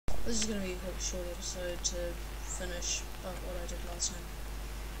This is going to be a quick, short episode to finish up what I did last time.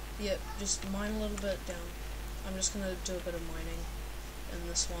 Yep, just mine a little bit down. I'm just going to do a bit of mining in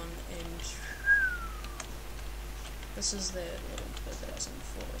this one, and this is the little bit that I was in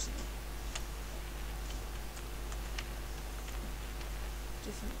before, isn't it?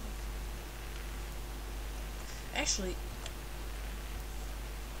 Definitely. Actually,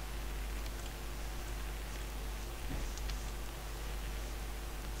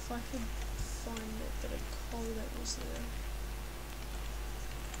 if I could find that bit of coal that was there.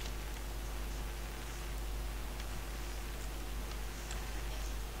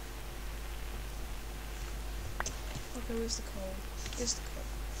 Okay, where's the coal? Where's the coal?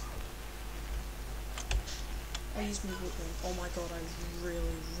 I use my wood ring. Oh my god, I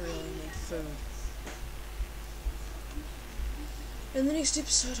really need food. In the next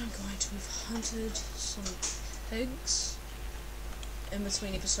episode, I'm going to have hunted some pigs. In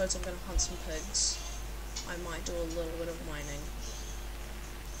between episodes, I'm going to hunt some pigs. I might do a little bit of mining.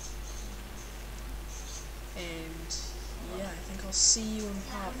 And yeah, I think I'll see you in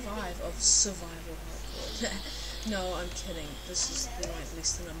part 5 of Survival Hardcore. No, I'm kidding. This is like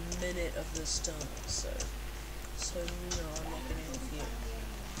less than a minute of this done, so no, I'm not getting off yet.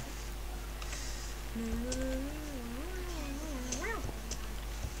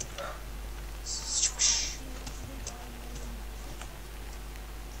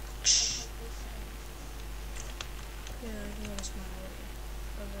 Yeah, I can notice my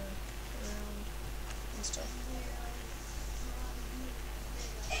around and stuff.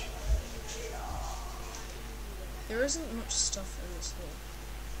 There isn't much stuff in this hole.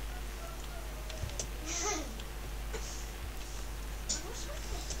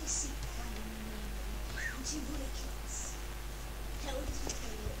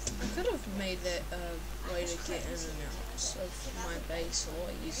 I could have made that way to get in and out of my base a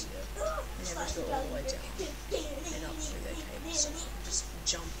lot easier and having to go all the way down and up through that cave, so I can just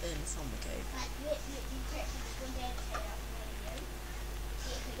jump in from the cave.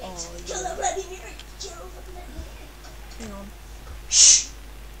 Oh, yeah. Hang on. Shh!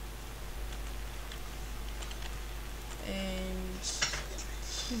 And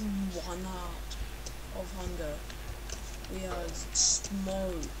 1 heart of hunger. We are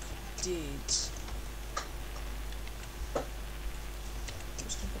smoke dead. I'm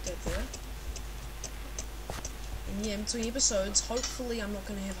just gonna put that there. And yeah, in between episodes, hopefully I'm not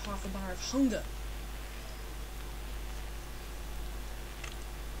gonna have half a bar of hunger.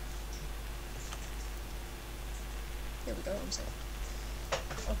 There we go, I'm safe.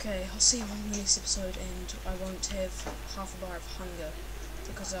 Okay, I'll see you on the next episode, and I won't have half a bar of hunger,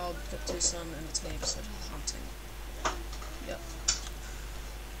 because I'll do some in between episode hunting. Yep.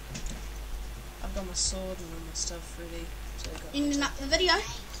 I've got my sword and all my stuff ready. So Ending up the video.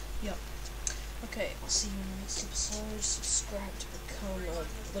 Yep. Okay, I'll see you in the next episode. Subscribe to become a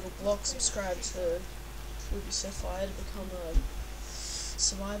little block. Subscribe to Ruby Sapphire to become a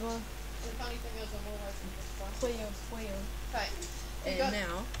survivor. The funny thing is, I'm always in this one. Okay. Okay. And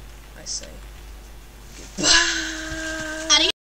now, I say goodbye.